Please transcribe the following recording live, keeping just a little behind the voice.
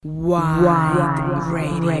Wide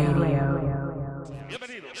Radio.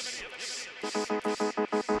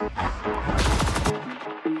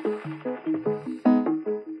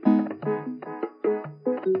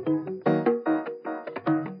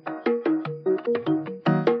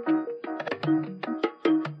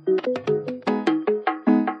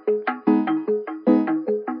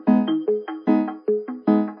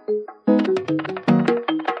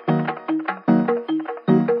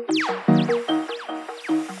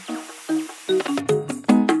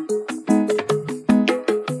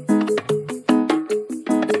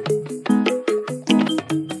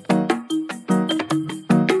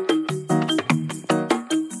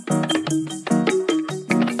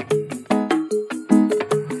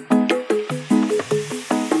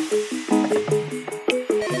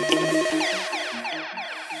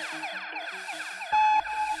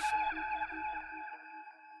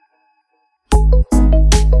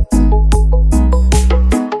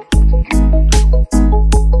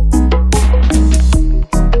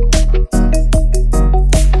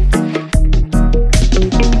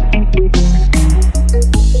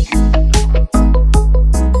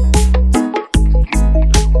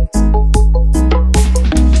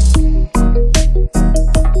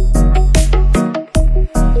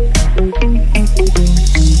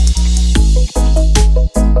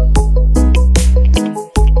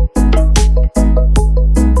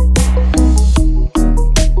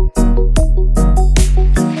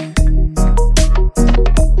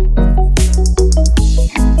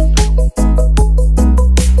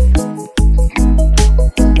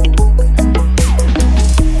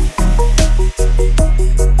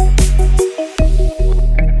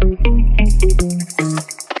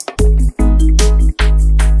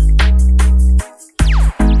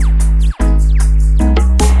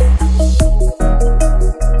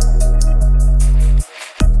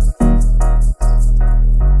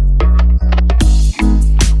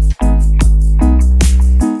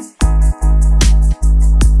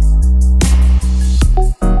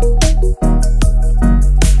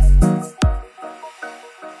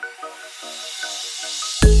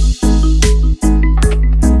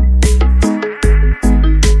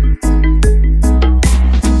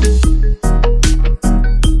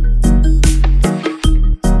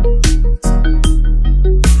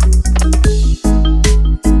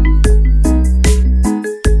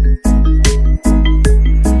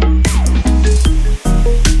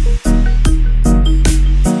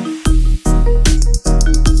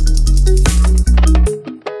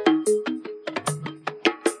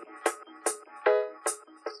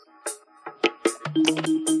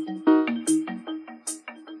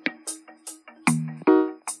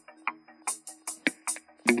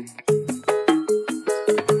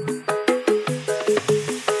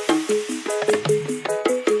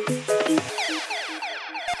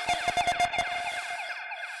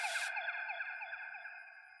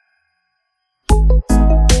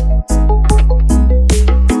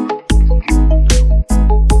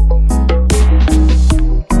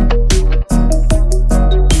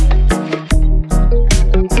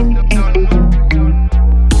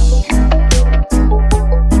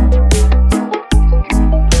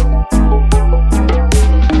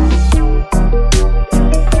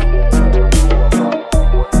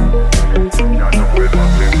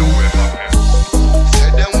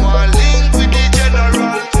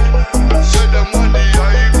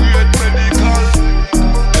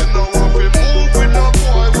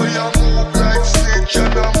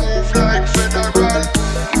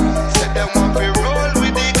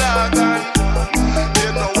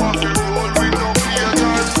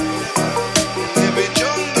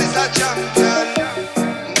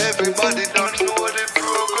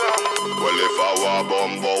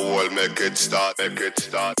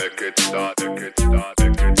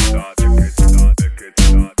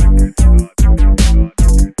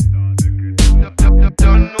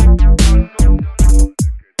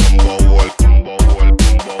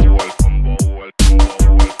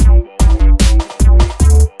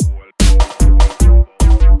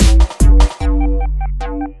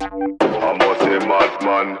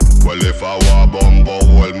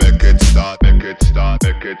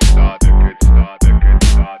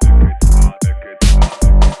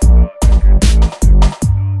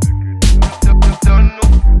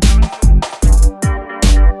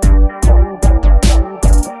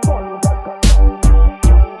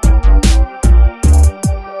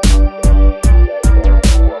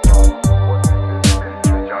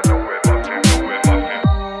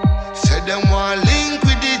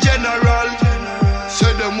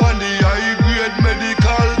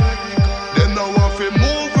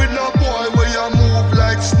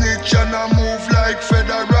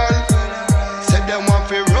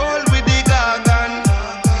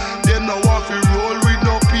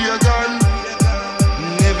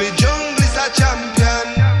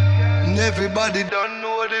 Everybody don't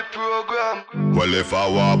know the program. Well, if I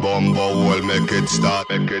want bumbo, we'll make it start,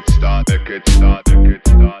 make it start, make it start, make it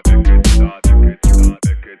start, make it start, make it start,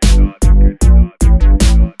 make it start, make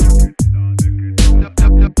it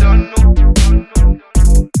start, don't know.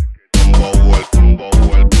 Bumbo, well, bumbo,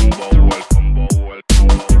 well, bumbo, well, bumbo, well,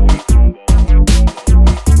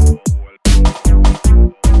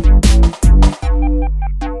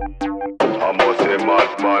 I must say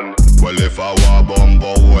madman. Well, if I want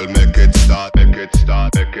bumbo, well, make it start, make it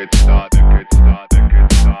start, make it start, make it start, make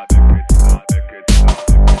it start, make it start, make it start,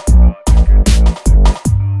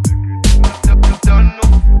 don't know.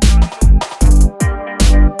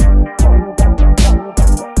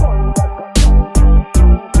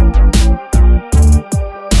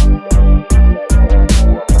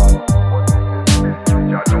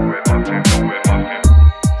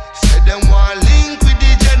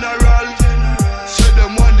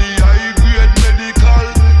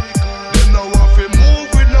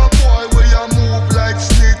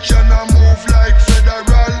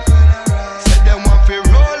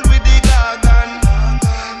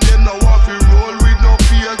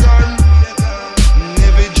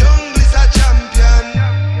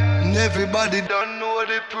 Everybody don't know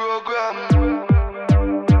the program.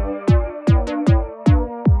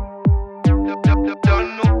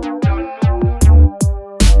 Don't know.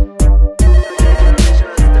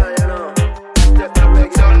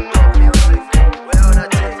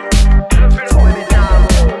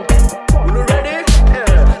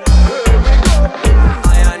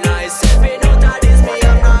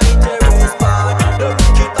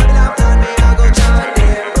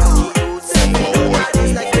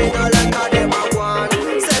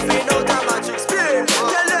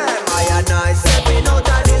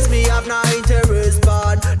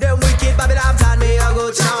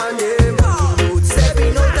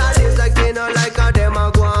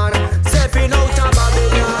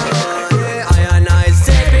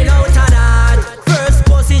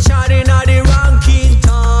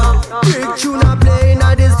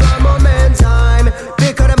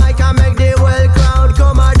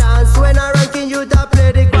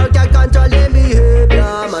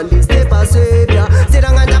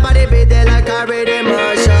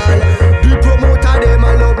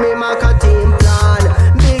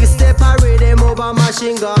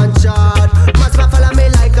 Machine gun shot. Must follow me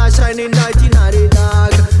like a shining light in the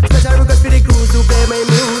dark. Special request for the crew to play my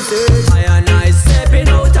music. I and I stepping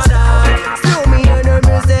out of that. Slow me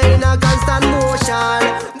enemies they in a constant motion.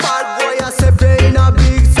 Bad boy I step they in a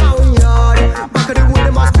big sound yard. Back of the wood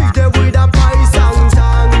they must speak there with a pie sound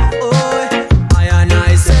tongue. Oh, I and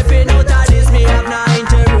I stepping out of this. Me have no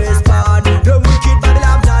interest part. The wicked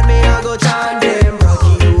Babylon plan me I go chant them.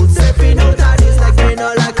 Rocky youth stepping out of this like me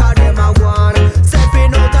no like how them a one.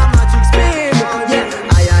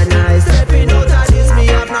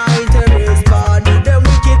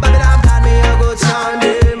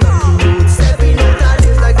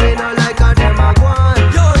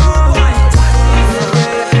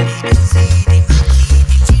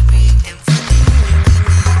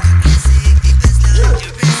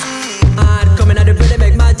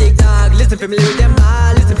 Familiar with them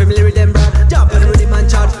bad, listen familiar with them bad. Jump on the rhythm and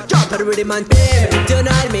chat, jump on the rhythm and beam.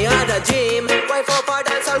 Tonight me had a dream. Wife up a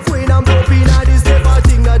dance and queen and bumping at this step. I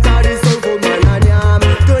think that that is so good man and yam.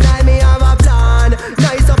 Tonight me have a plan.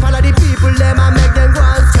 Nice up all of the people them and make them go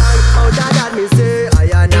and strong. Out of that me say I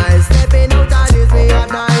and I stepping out of this me have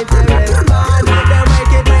no interest man. Then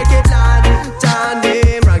make it land. Chant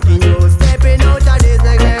them rocking you stepping out of this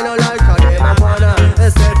like they no like how them a wanna.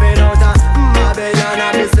 Stepping out of Babylon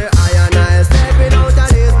and me say stepping out of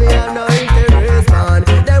this, me have no interest, man.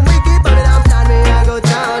 Then we keep on it, I'm plan me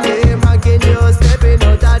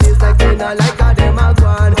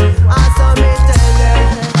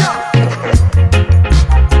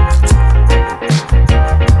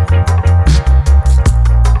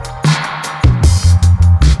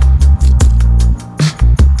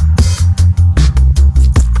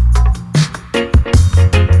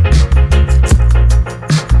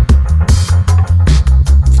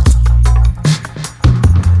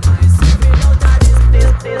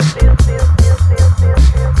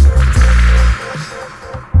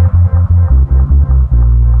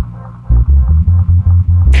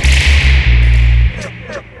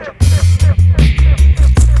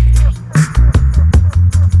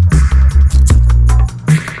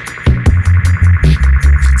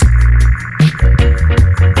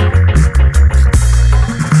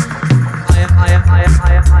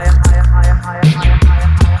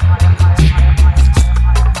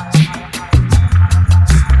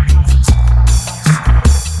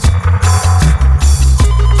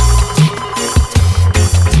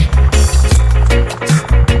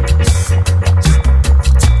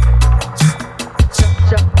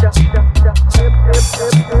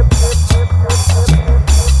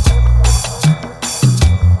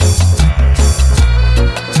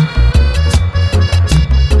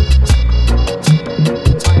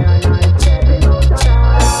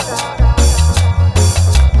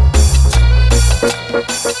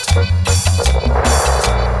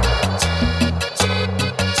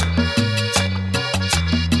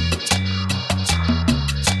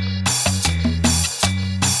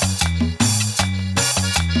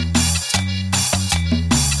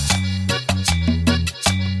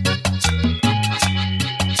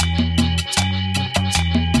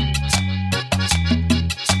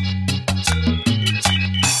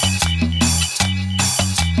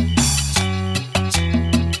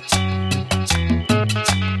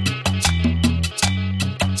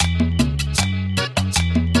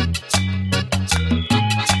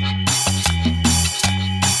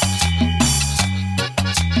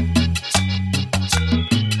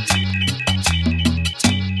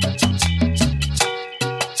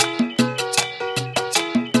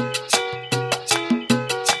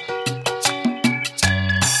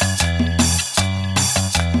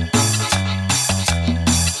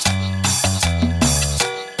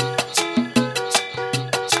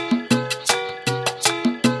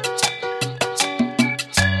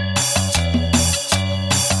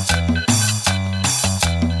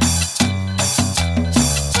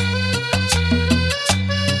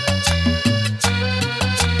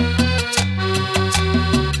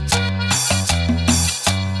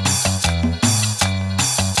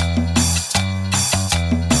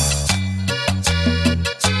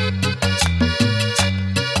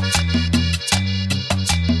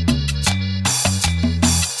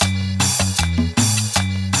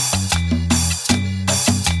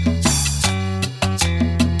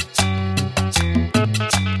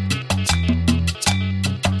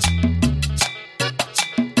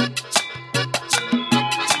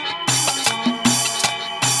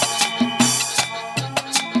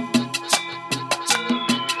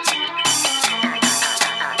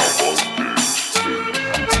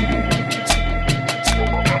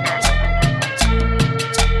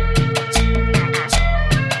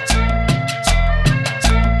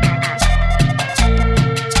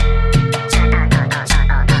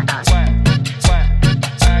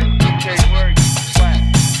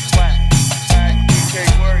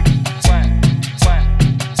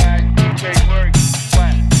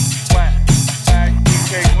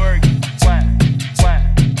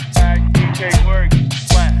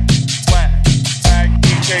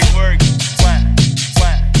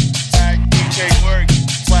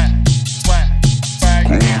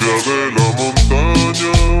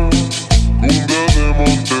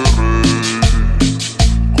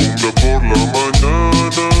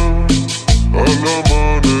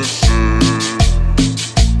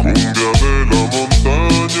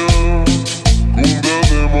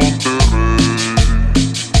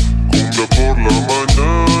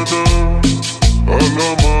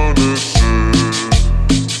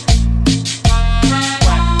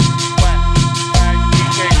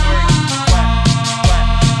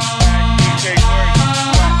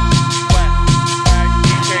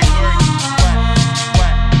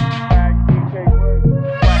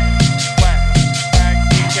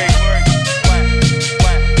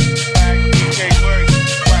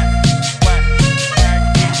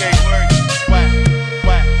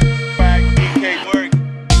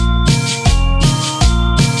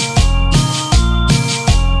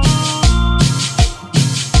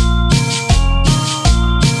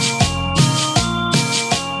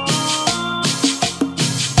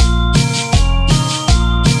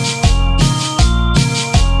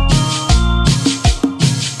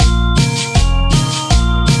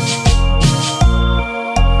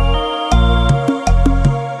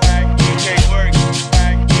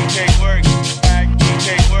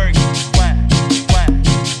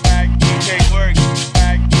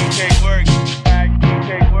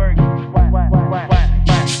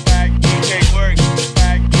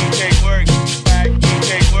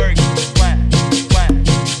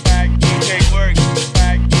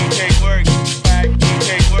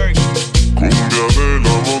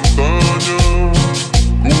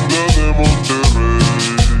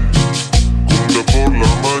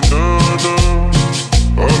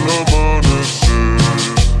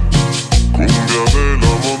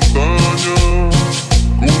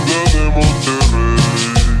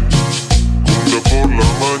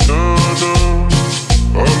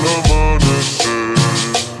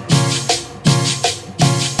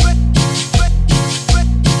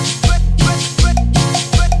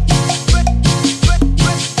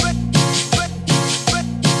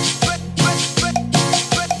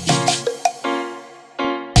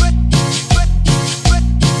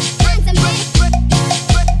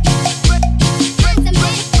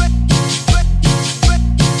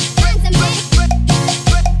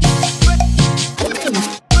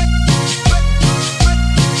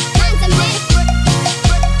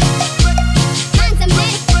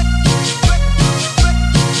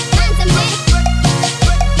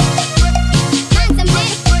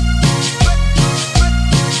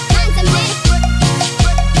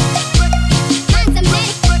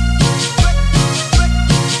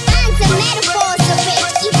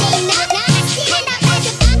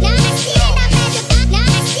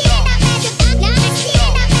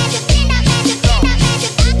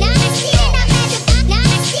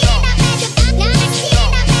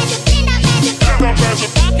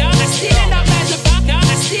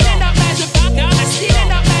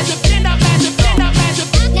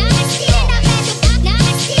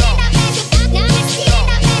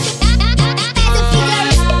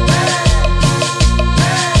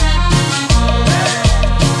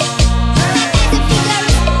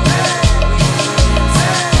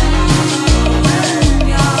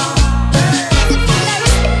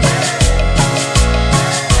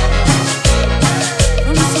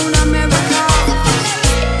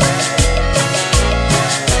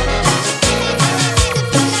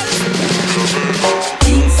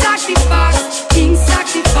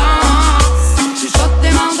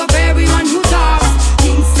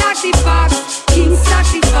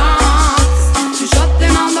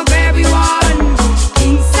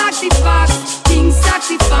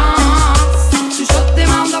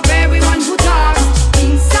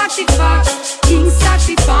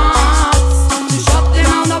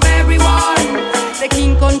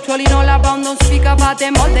about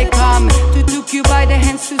them all they come to took you by the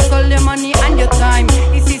hands to steal your money and your time.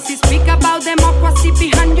 It's easy speak about democracy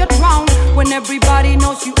behind your throne when everybody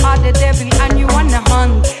knows you are the devil and you wanna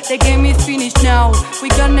hunt. The game is finished now. We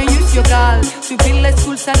gonna use your girl to build the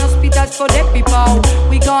schools and hospitals for the people.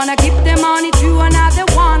 We gonna give the money to another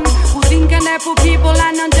one who think and for people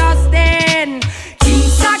and not just then. King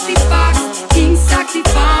sacrifice, King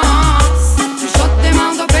sacrifice to shut the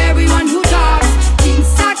mouth of everyone who talks. King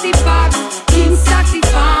sacrifice, King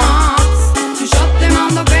sacrifice to shut the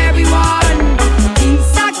mouth of everyone. King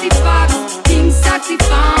sacrifice, King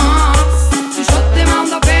sacrifice to shut the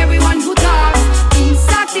mouth of everyone who talks. King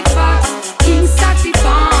sacrifice, King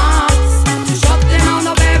sacrifice to shut the mouth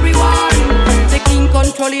of everyone. The king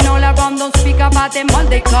controlling all around, don't speak about them all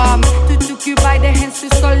they come to took you by the hands to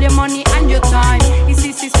steal your money and your time. It's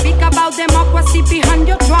easy speak about democracy behind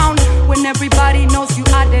your throne when everybody knows you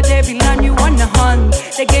are the devil and you wanna hunt.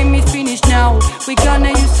 The game is finished now. We gonna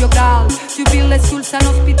use your girl to build the schools and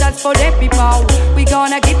hospitals for the people. We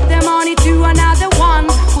gonna give the money to another one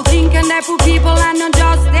who think and for people and not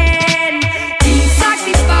just then. King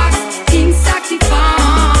sacrifice, King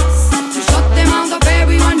sacrifice to shut the mouth of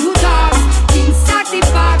everyone who talks. King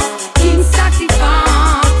sacrifice, King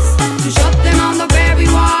sacrifice to shut the mouth of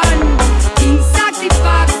everyone. King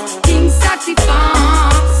sacrifice, King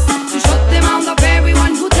sacrifice to shut the mouth of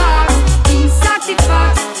everyone who talks. King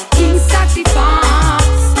sacrifice, King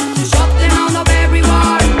sacrifice to shut the mouth of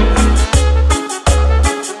everyone.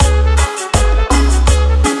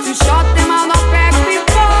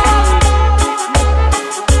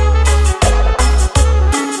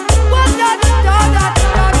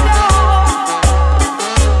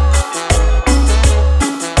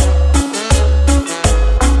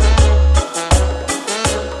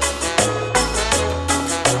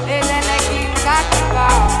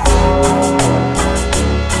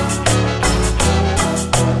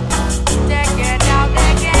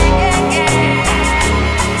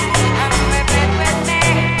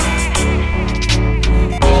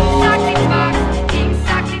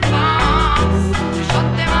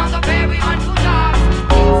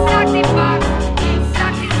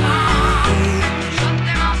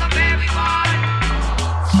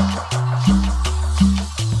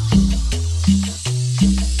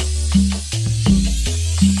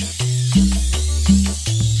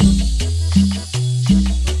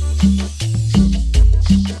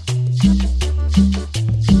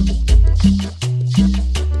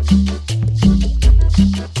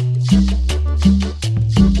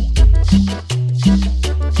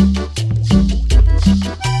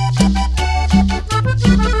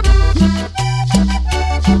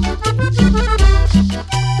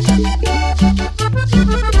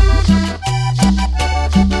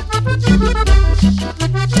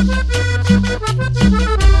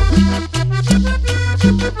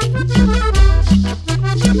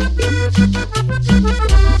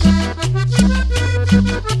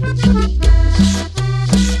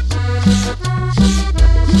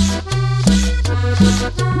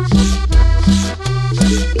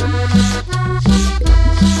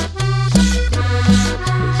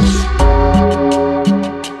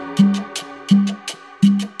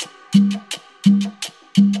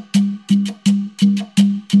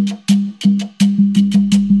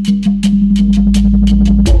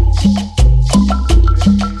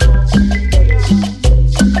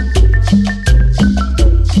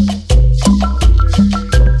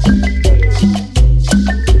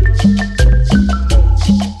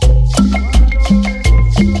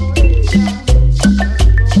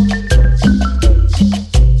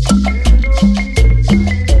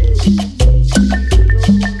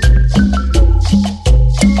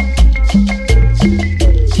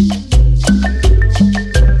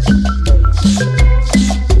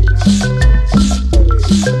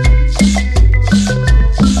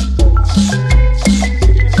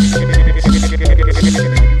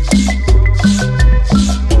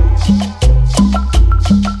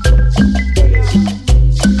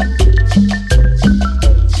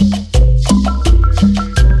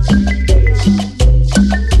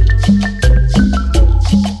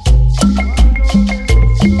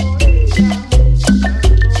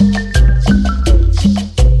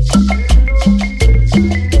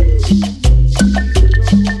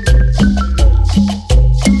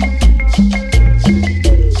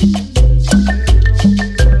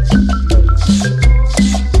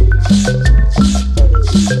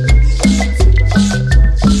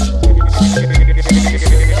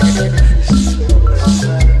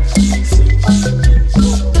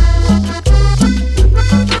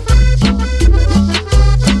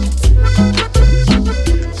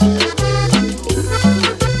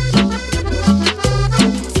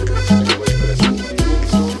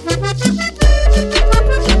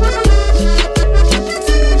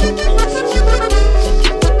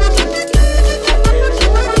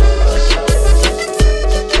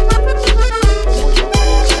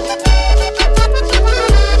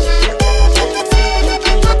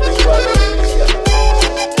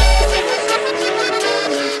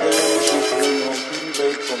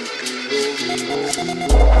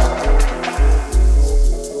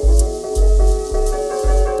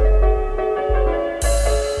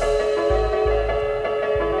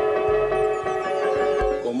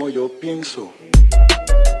 pienso.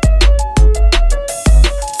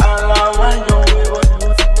 Alaba yo me voy.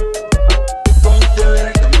 ¿Cómo te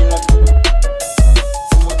veré caminar?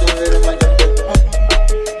 ¿Cómo te veré mañana?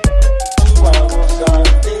 Vamos a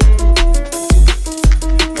ti.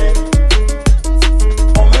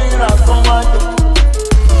 O mira cómo yo.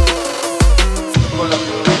 Con la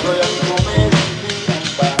que estoy a comer.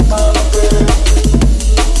 Para lo que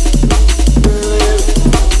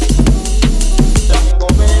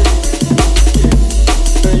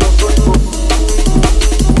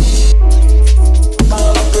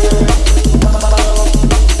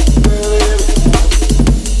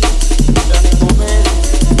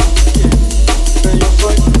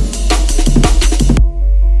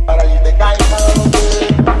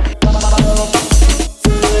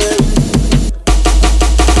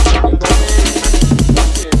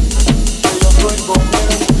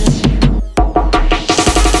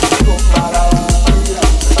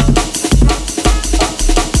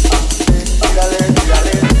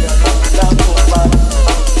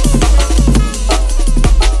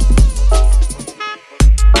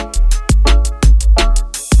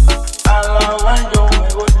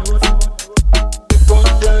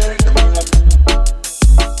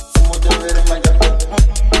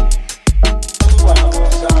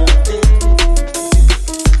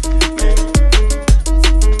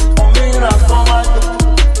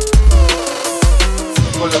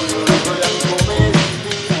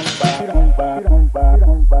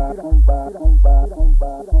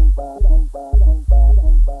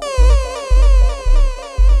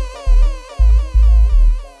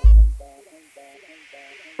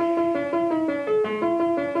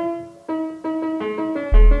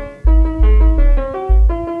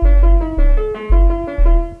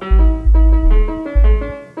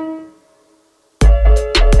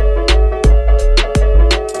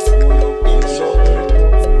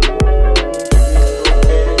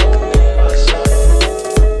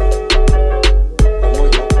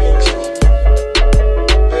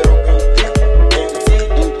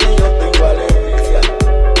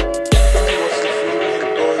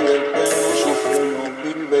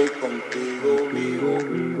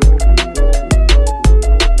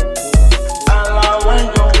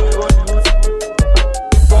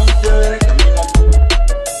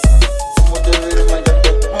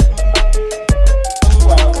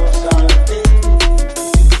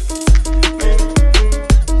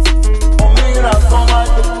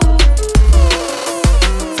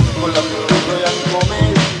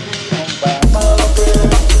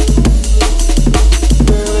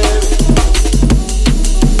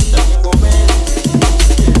comer.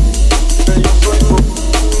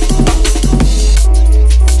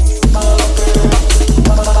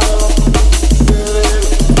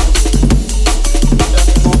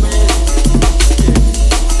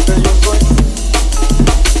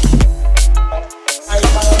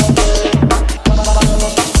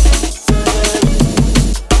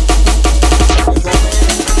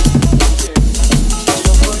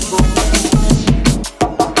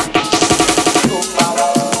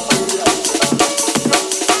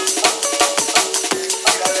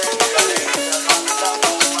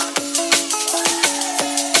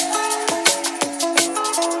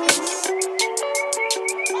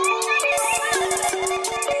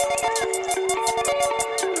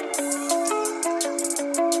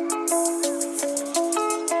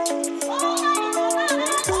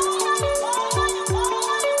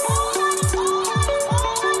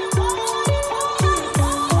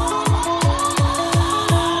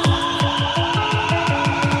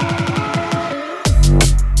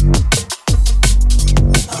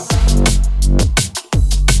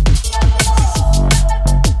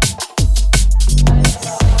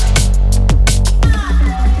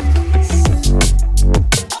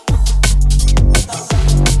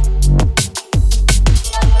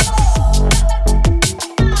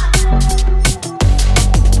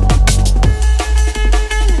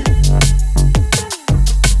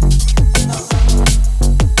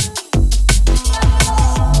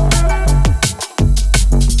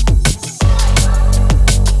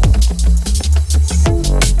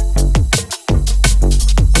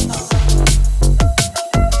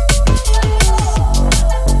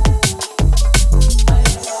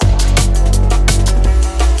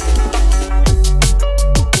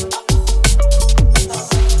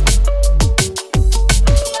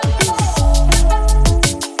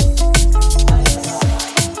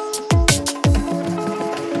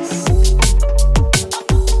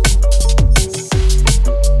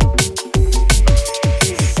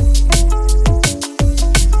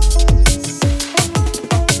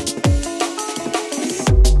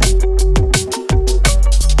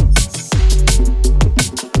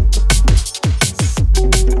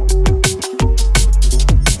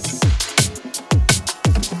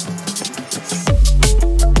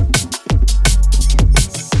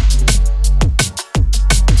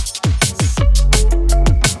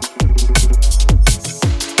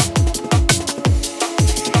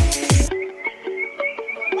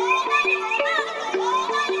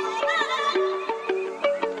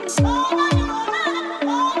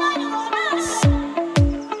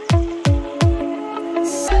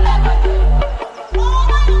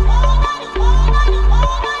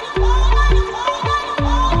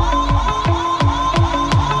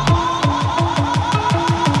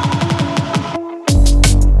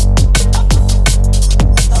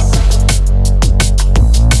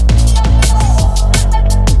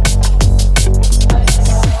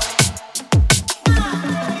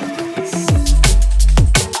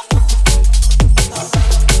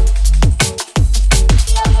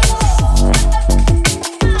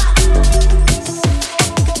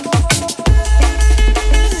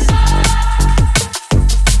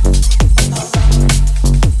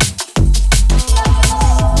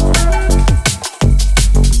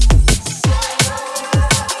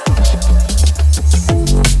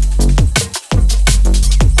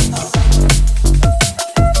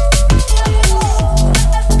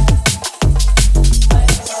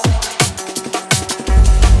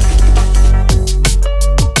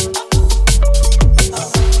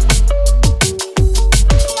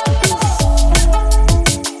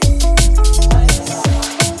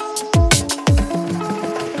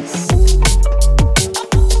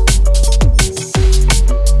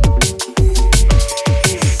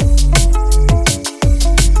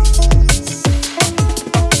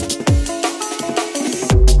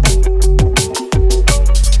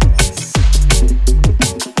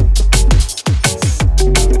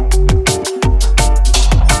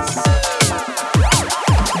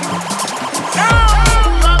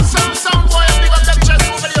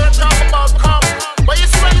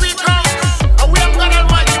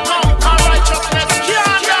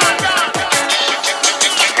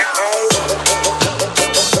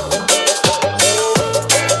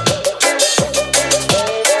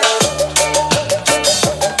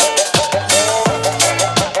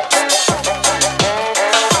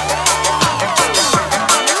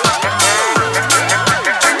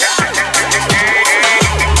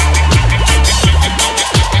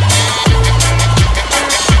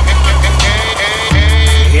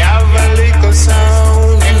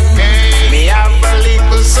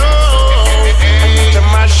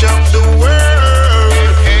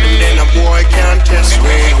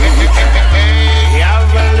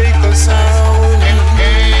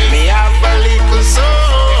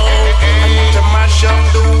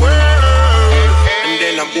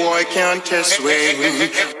 can't test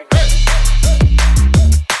way.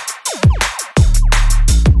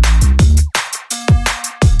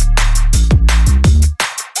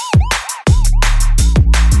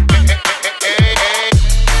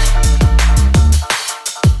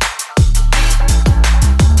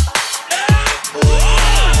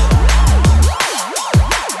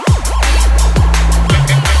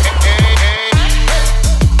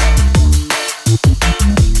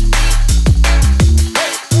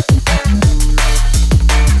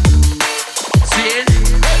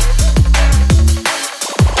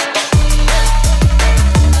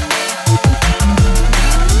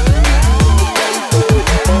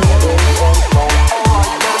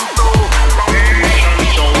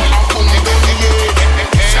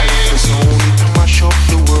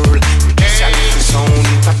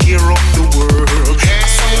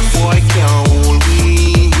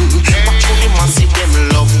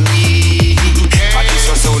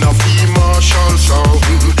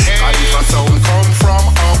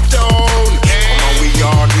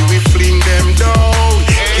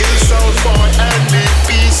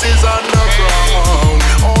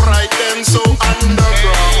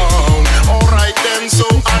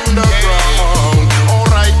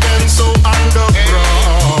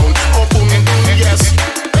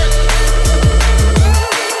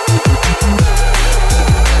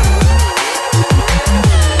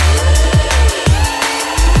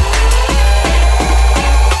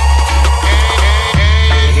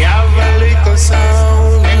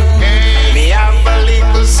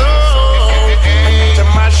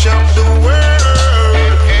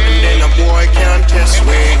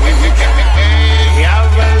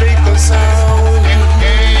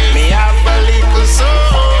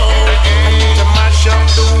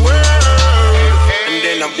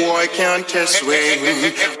 Test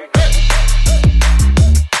way.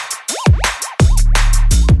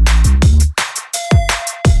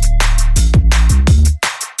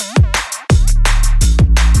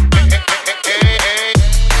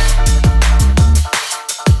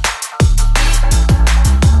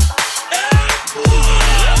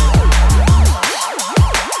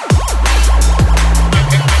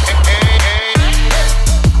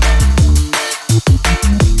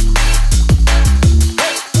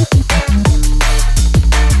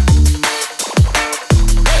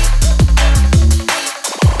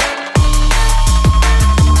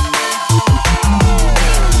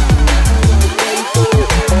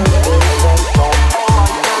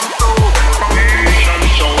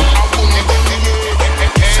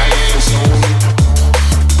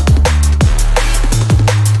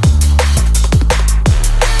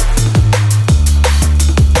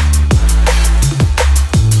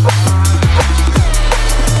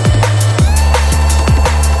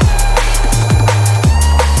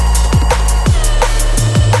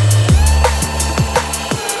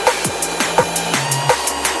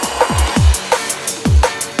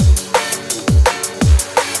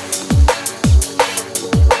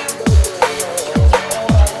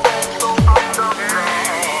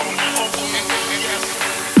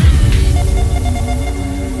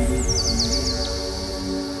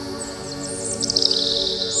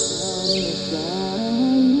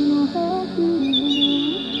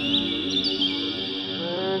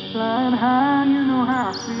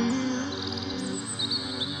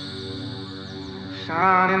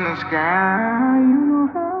 Sun in the sky, you know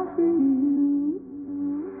how I feel.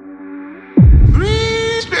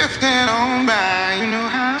 Breeze drifting on by, you know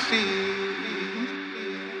how I feel.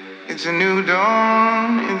 It's a new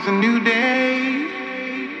dawn, it's a new day.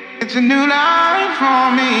 It's a new life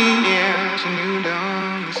for me, yeah. It's a new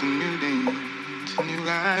dawn, it's a new day. It's a new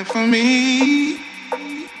life for me.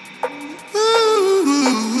 Ooh,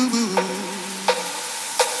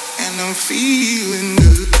 and I'm feeling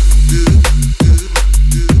good.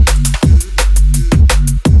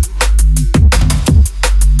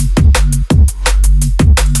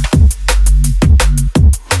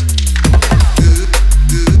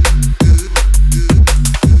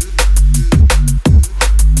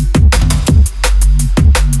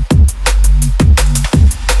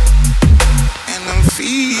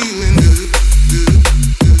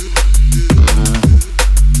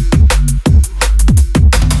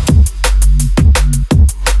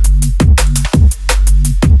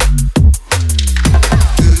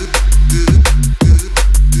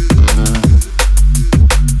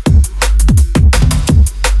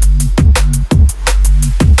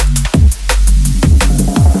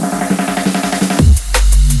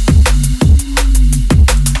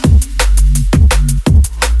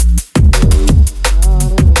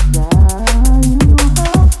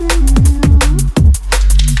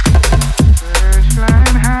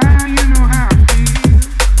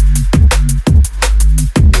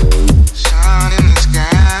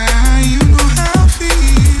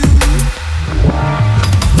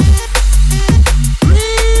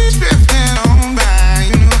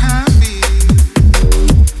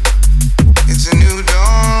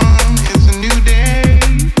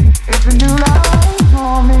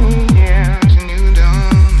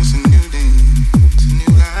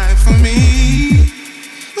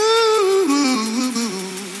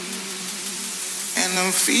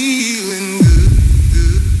 feeling good.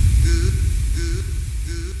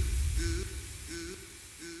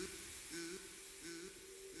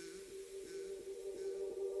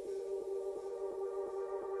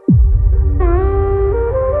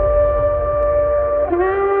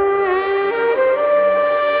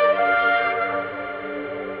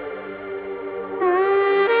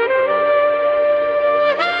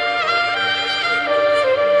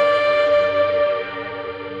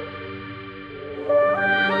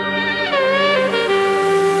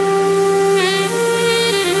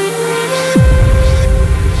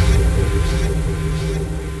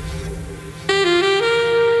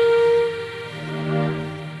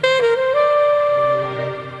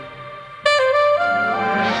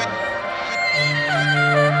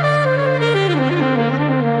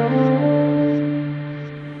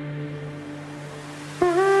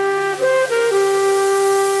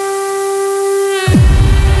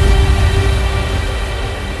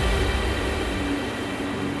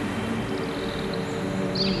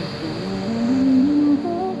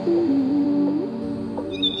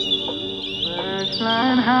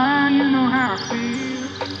 Flying high, you know how I feel.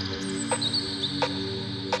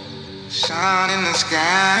 Sun in the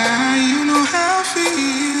sky, you know how I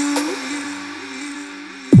feel.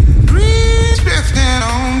 Breeze drifting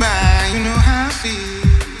on by, you know how I feel.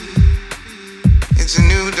 It's a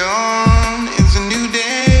new dawn, it's a new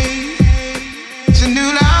day. It's a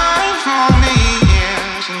new life for me,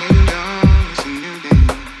 yeah. It's a new dawn, it's a new day.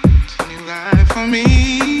 It's a new life for me.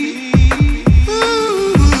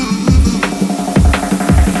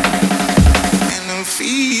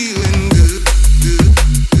 Feeling good, good,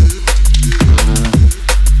 good, good.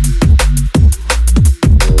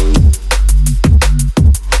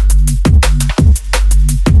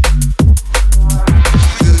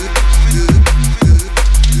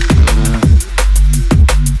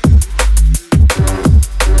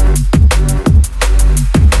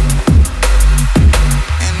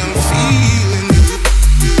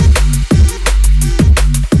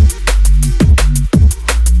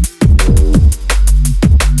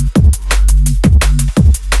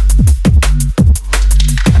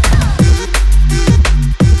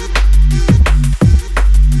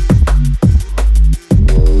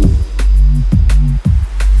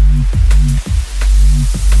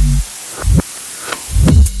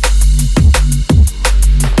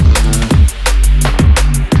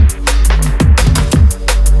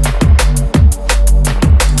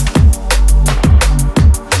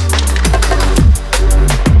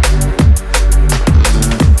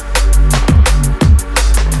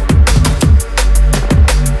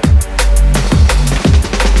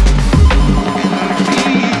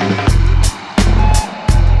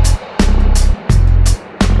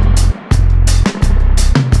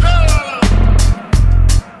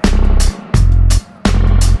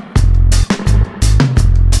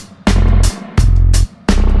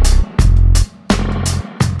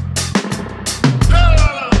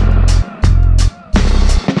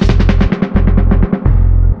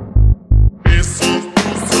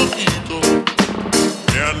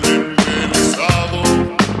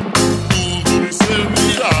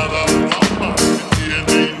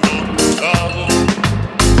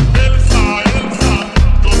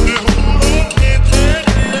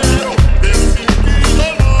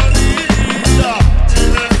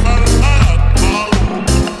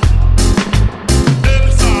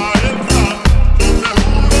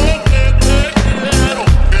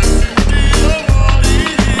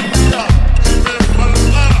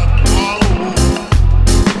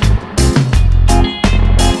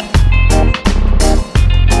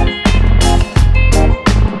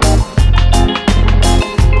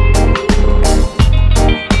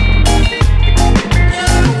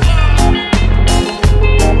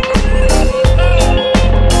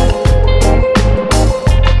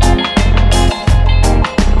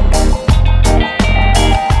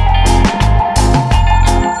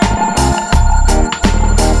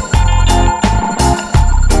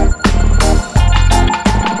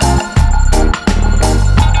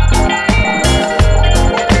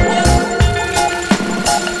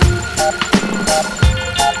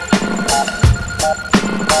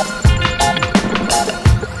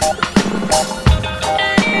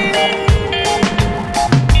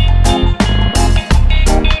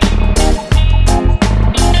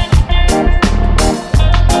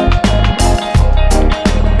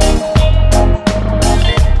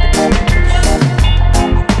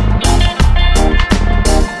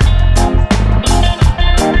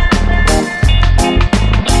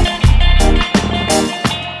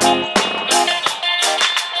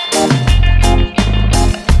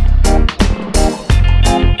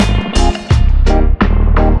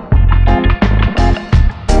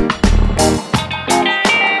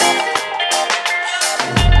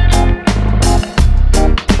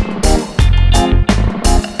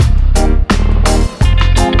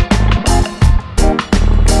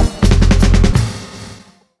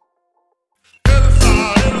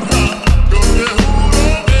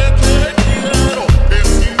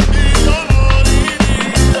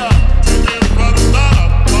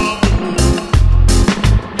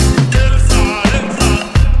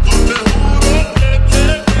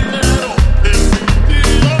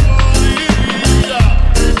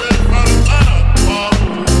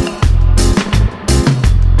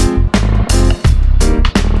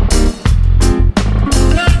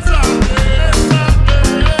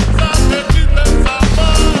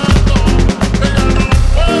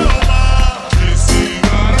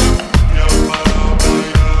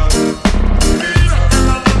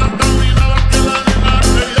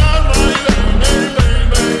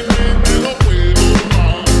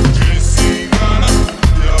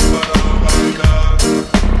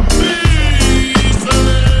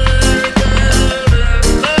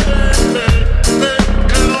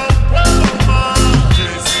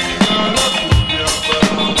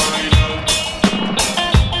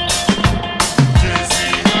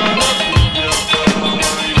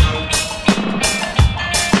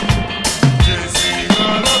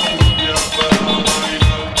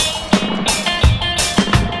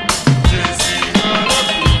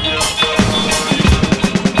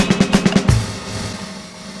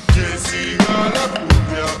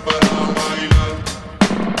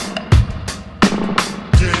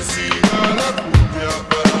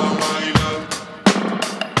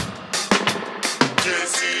 Que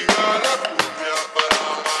siga la cumbia para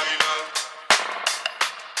bailar.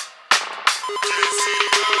 Que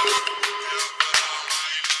siga la cumbia.